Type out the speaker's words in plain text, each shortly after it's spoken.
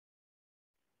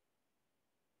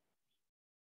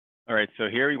All right, so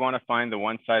here we want to find the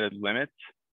one-sided limit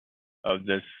of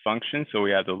this function. So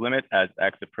we have the limit as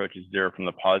x approaches 0 from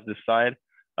the positive side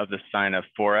of the sine of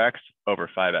 4x over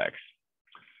 5x.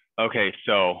 Okay,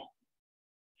 so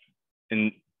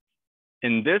in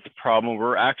this problem,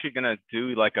 we're actually going to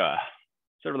do like a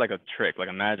sort of like a trick, like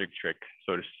a magic trick,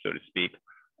 so to speak.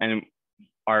 And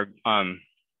our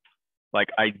like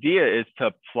idea is to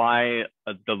apply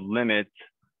the limit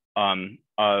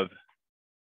of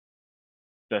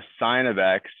the sine of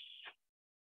x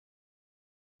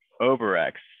over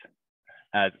x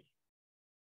as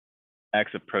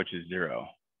x approaches 0.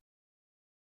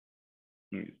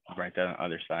 Let me write that on the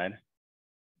other side.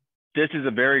 This is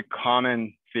a very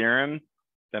common theorem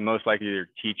that most likely your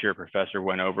teacher or professor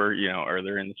went over,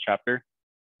 earlier in this chapter.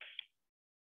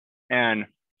 And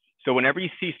so whenever you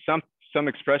see some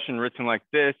expression written like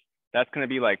this, that's going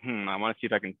to be like, I want to see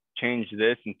if I can change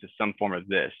this into some form of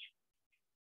this.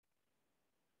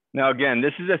 Now, again,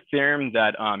 this is a theorem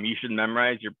that you should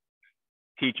memorize. Your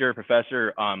teacher or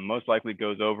professor most likely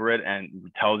goes over it and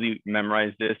tells you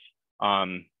memorize this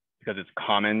because it's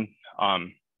common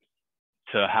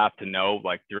to have to know,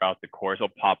 like throughout the course. It'll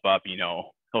pop up,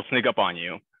 he'll sneak up on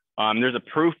you. There's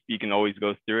a proof, you can always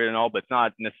go through it and all, but it's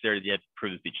not necessary that you have to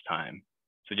prove this each time.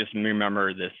 So just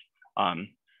remember this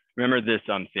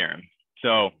theorem.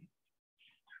 So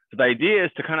the idea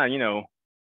is to kind of,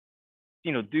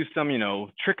 do some,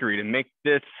 trickery to make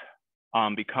this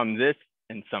become this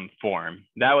in some form.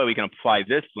 That way we can apply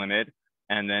this limit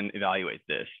and then evaluate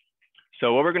this.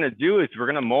 So what we're going to do is we're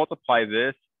going to multiply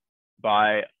this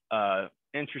by an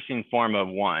interesting form of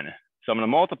 1. So I'm going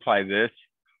to multiply this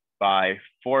by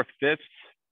 4/5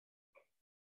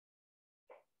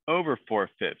 over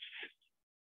 4/5.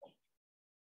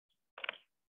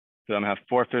 So I'm going to have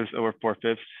 4/5 over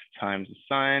 4/5 times the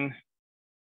sine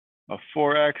of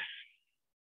 4x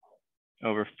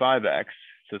over 5x.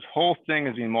 So this whole thing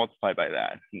is being multiplied by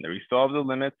that. And we still have the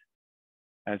limit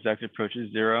as x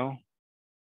approaches 0.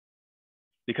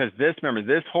 Because this, remember,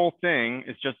 this whole thing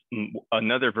is just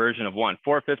another version of 1.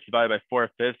 4/5 divided by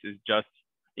 4/5 is just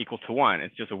equal to 1.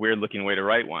 It's just a weird looking way to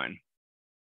write 1.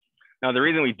 Now, the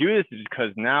reason we do this is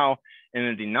because now in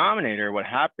the denominator, what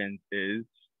happens is,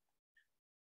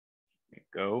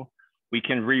 we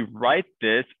can rewrite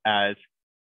this as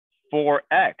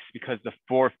 4x because the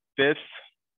 4/5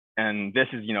 and this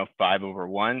is, 5 over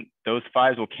 1. Those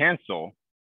 5s will cancel.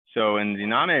 So in the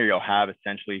denominator, you'll have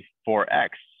essentially 4x,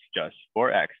 just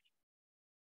 4x.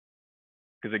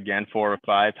 Because again, 4 over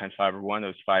 5 times 5 over 1,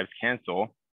 those 5s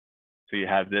cancel. So you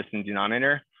have this in the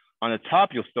denominator. On the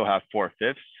top, you'll still have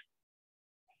 4/5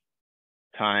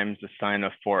 times the sine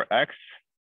of 4x.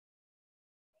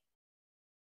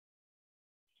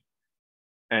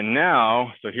 And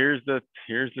now, so here's the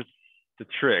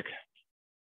trick.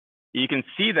 You can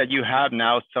see that you have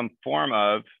now some form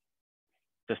of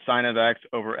the sine of x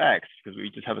over x, because we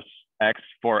just have a x,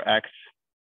 4x,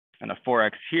 and a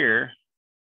 4x here.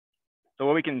 So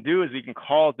what we can do is we can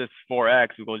call this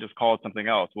 4x, we'll just call it something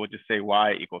else. We'll just say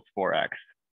y equals 4x.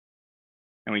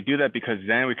 And we do that because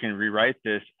then we can rewrite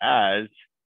this as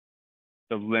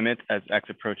the limit as x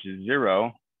approaches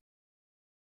 0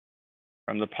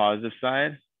 from the positive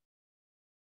side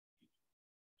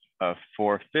of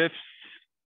 4/5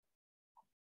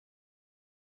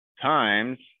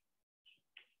 times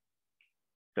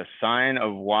the sine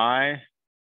of y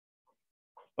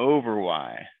over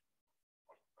y.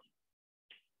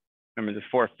 Remember the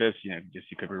 4/5,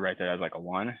 you could rewrite that as like a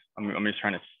 1. I'm just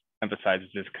trying to emphasize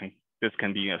this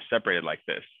can be separated like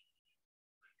this.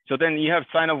 So then you have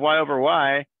sine of y over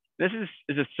y. This is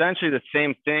essentially the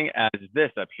same thing as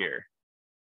this up here.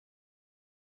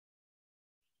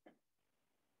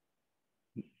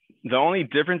 The only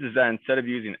difference is that instead of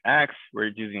using x, we're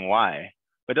using y.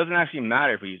 But it doesn't actually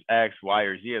matter if we use x, y,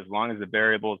 or z as long as the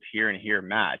variables here and here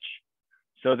match.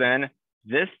 So then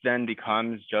this then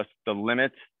becomes just the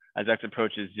limit as x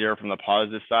approaches 0 from the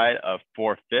positive side of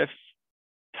 4/5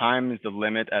 times the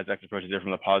limit as x approaches 0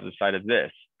 from the positive side of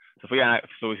this. So if we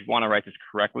want to write this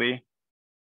correctly,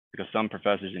 because some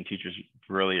professors and teachers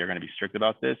really are going to be strict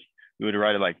about this, we would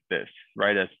write it like this,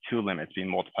 right, as two limits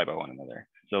being multiplied by one another.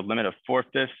 So limit of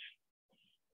 4/5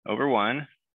 over 1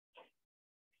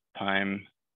 times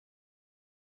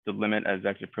the limit as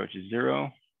x approaches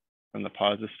 0 from the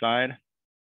positive side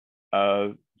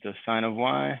of the sine of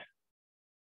y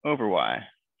over y.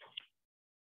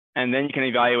 And then you can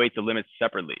evaluate the limits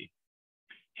separately.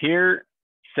 Here,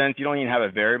 since you don't even have a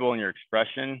variable in your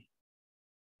expression,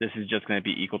 this is just going to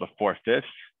be equal to 4/5.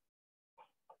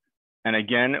 And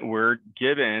again, we're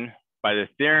given by the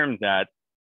theorem that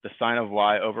the sine of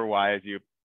y over y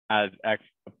as x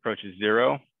approaches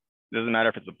 0 It doesn't matter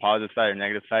if it's a positive side or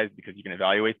negative side because you can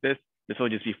evaluate this. This will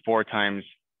just be 4 times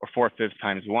or 4/5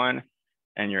 times 1,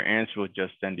 and your answer will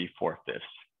just then be 4/5.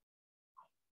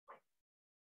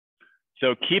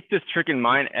 So keep this trick in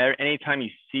mind anytime you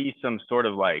see some sort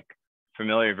of like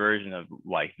familiar version of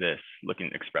like this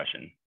looking expression.